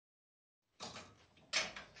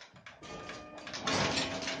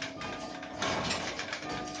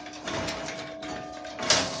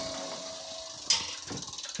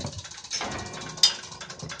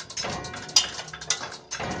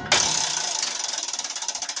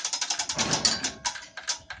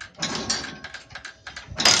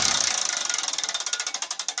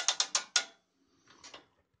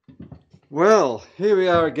Here we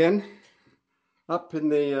are again, up in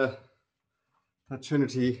the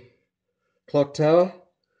Trinity Clock Tower.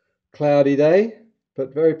 Cloudy day,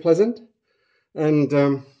 but very pleasant.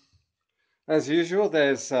 And as usual,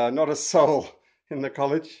 there's not a soul in the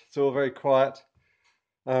college. It's all very quiet.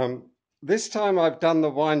 This time I've done the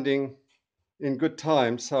winding in good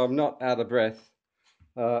time, so I'm not out of breath.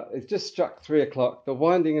 It's just struck 3 o'clock. The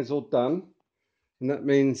winding is all done, and that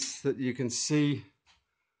means that you can see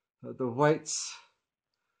that the weights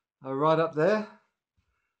are right up there.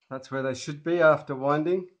 That's where they should be after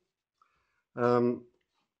winding. But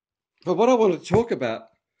what I want to talk about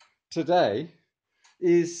today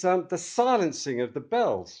is the silencing of the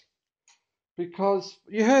bells, because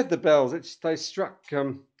you heard the bells. They struck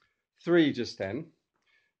 3 just then.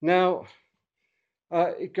 Now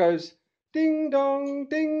it goes ding dong,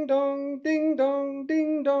 ding dong, ding dong,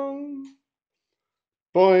 ding dong,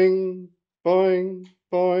 boing, boing,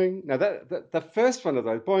 boing. Now the first one of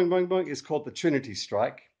those, boing, boing, boing, is called the Trinity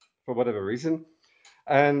strike for whatever reason.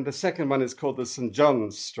 And the second one is called the St.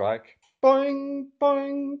 John's strike. Boing,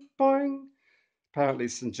 boing, boing. Apparently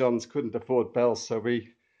St. John's couldn't afford bells, so we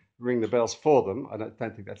ring the bells for them. I don't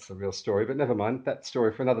think that's the real story, but never mind, that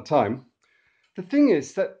story for another time. The thing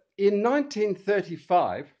is that in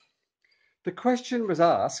 1935, the question was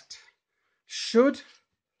asked, should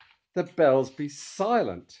the bells be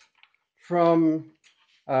silent from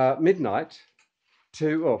midnight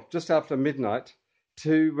to, or just after midnight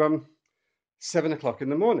to 7 o'clock in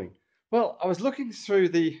the morning? Well, I was looking through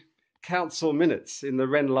the council minutes in the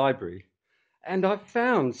Wren Library, and I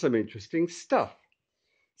found some interesting stuff.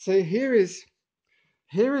 So here is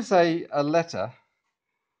a letter,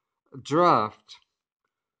 a draft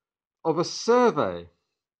of a survey.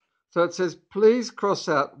 So it says, please cross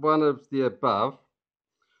out one of the above.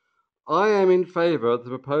 I am in favour of the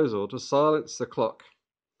proposal to silence the clock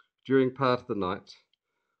during part of the night,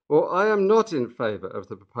 or I am not in favour of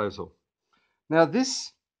the proposal. Now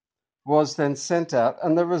this was then sent out,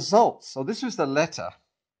 and the results, so this was the letter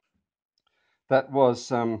that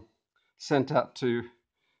was sent out to,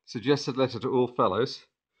 suggested letter to all fellows,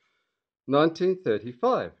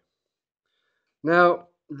 1935. Now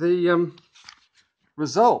the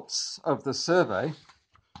results of the survey,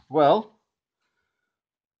 well,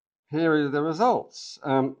 here are the results.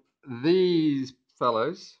 These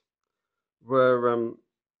fellows were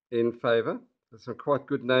in favour. There's some quite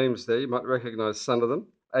good names there. You might recognise some of them.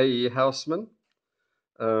 A.E. Houseman,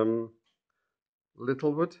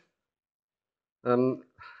 Littlewood,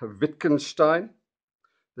 Wittgenstein.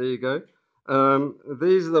 There you go.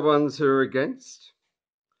 These are the ones who are against.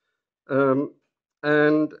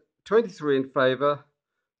 And 23 in favour,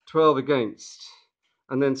 12 against.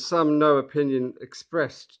 And then some no opinion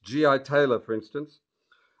expressed. G.I. Taylor, for instance.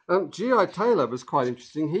 G.I. Taylor was quite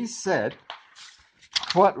interesting. He said,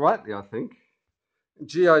 quite rightly, I think,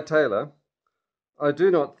 G.I. Taylor, I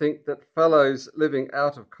do not think that fellows living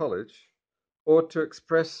out of college ought to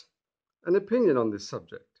express an opinion on this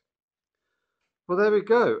subject. Well, there we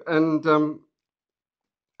go. And the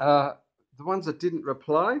ones that didn't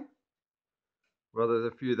reply, well,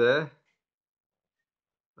 there's a few there.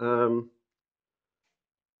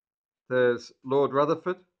 There's Lord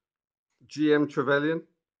Rutherford, G.M. Trevelyan.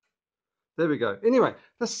 There we go. Anyway,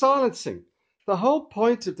 the silencing. The whole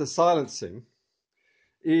point of the silencing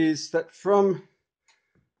is that from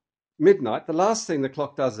midnight, the last thing the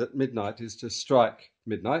clock does at midnight is to strike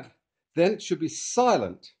midnight. Then it should be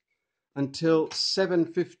silent until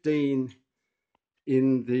 7:15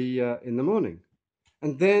 in the morning.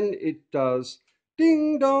 And then it does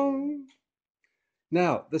ding dong.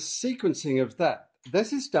 Now, the sequencing of that,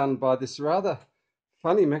 this is done by this rather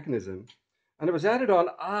funny mechanism, and it was added on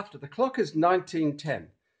after. The clock is 1910.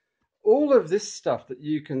 All of this stuff that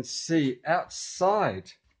you can see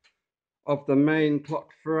outside of the main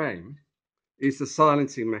clock frame is the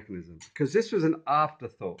silencing mechanism, because this was an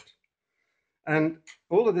afterthought. And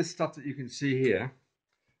all of this stuff that you can see here,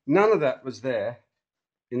 none of that was there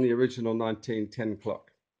in the original 1910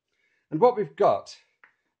 clock. And what we've got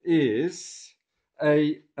is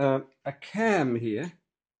a cam here.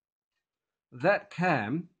 That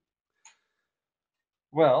cam,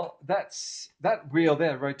 well, that wheel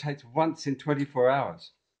there rotates once in 24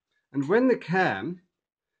 hours. And when the cam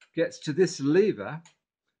gets to this lever,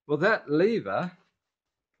 well, that lever,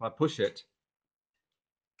 if I push it,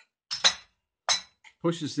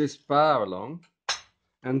 pushes this bar along,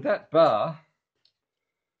 and that bar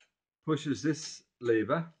pushes this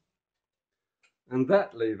lever, and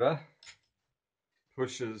that lever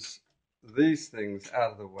pushes these things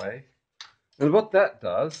out of the way. And what that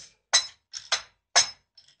does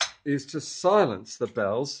is to silence the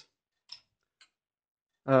bells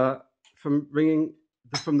from ringing,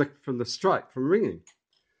 from the strike, from ringing.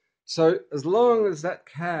 So as long as that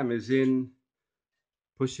cam is in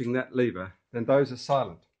pushing that lever, then those are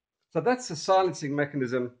silent. So that's the silencing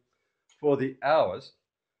mechanism for the hours.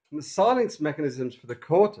 And the silence mechanisms for the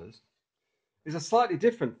quarters is a slightly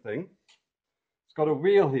different thing. It's got a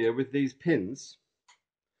wheel here with these pins,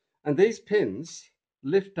 and these pins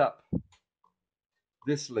lift up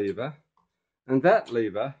this lever, and that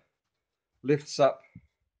lever lifts up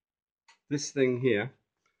this thing here,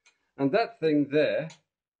 and that thing there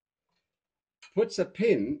puts a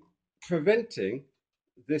pin preventing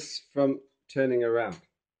this from turning around.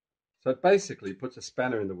 So it basically puts a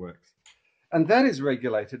spanner in the works. And that is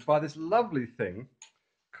regulated by this lovely thing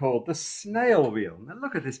called the snail wheel. Now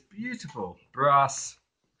look at this beautiful brass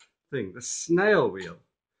thing, the snail wheel.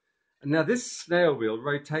 And now this snail wheel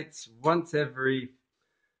rotates once every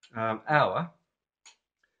hour.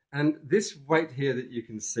 And this weight here that you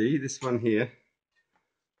can see, this one here,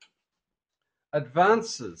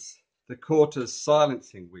 advances the quarters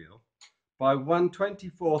silencing wheel by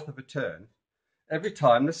 1/24th of a turn every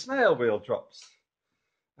time the snail wheel drops.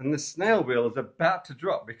 And the snail wheel is about to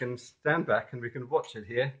drop. We can stand back and we can watch it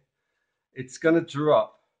here. It's going to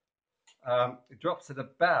drop. It drops at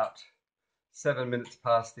about 7 minutes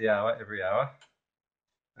past the hour every hour.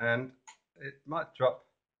 And it might drop.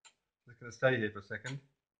 I'm going to stay here for a second.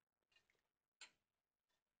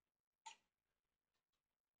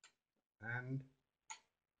 And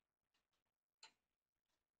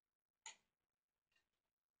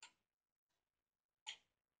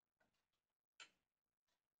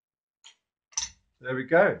there we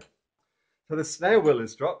go. So the snail wheel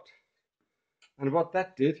is dropped. And what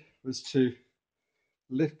that did was to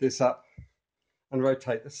lift this up and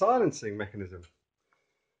rotate the silencing mechanism.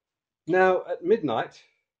 Now at midnight,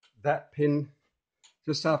 that pin,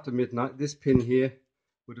 just after midnight, this pin here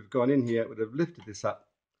would have gone in here, it would have lifted this up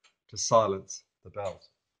to silence the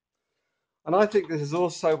bells. And I think this is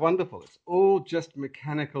all so wonderful. It's all just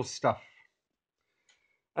mechanical stuff.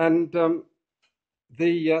 And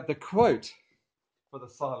the quote for the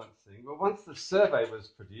silencing, well, once the survey was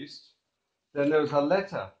produced, then there was a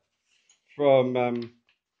letter from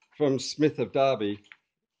Smith of Derby,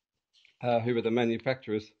 who were the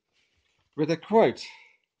manufacturers, with a quote.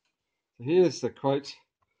 Here's the quote.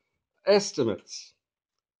 Estimates.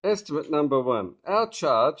 Estimate number 1. Our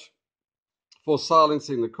charge for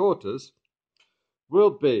silencing the quarters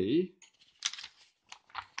will be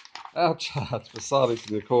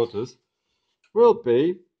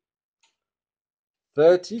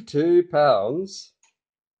 £32.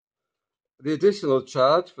 The additional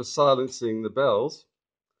charge for silencing the bells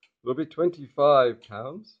will be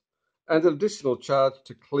 £25, and an additional charge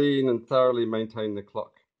to clean and thoroughly maintain the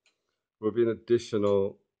clock will be an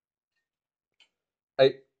additional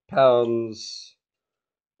 £8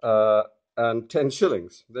 and 10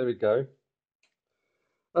 shillings. There we go.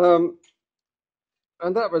 And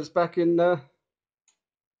that was back in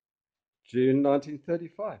June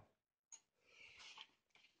 1935.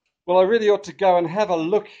 Well, I really ought to go and have a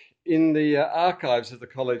look in the archives of the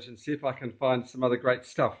college and see if I can find some other great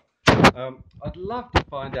stuff. I'd love to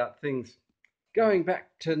find out things going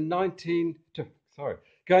back to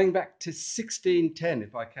 1610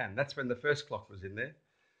 if I can. That's when the first clock was in there.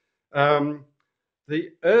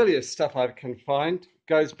 The earliest stuff I can find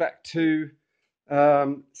goes back to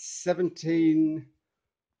the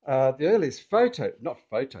earliest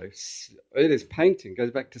earliest painting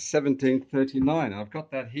goes back to 1739. I've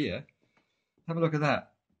got that here. Have a look at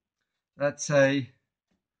that. That's a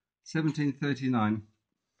 1739.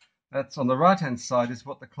 That's on the right-hand side is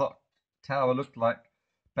what the clock tower looked like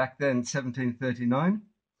back then, 1739.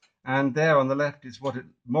 And there on the left is what it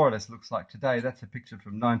more or less looks like today. That's a picture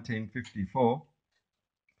from 1954.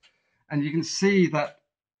 And you can see that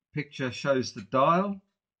picture shows the dial.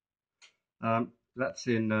 That's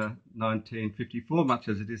in 1954, much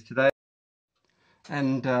as it is today.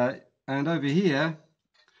 And over here,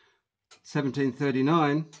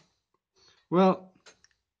 1739, well,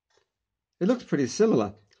 it looks pretty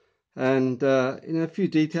similar. And a few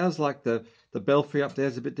details like the belfry up there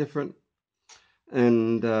is a bit different.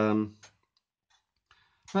 And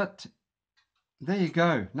but there you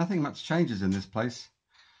go. Nothing much changes in this place.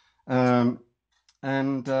 I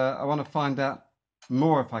want to find out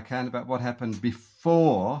more, if I can, about what happened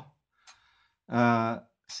before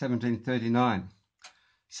 1739.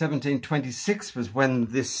 1726 was when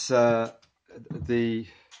this the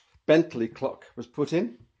Bentley clock was put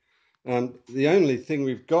in, and the only thing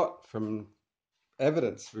we've got from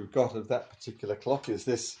evidence we've got of that particular clock is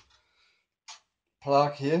this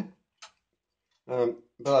plaque here. But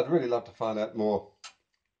I'd really love to find out more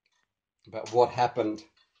about what happened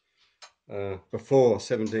before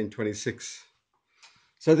 1726.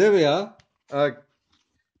 So there we are.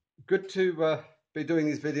 Good to be doing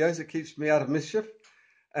these videos. It keeps me out of mischief.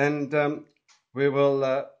 And we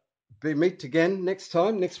will meet again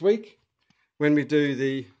next week when we do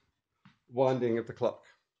the winding of the clock.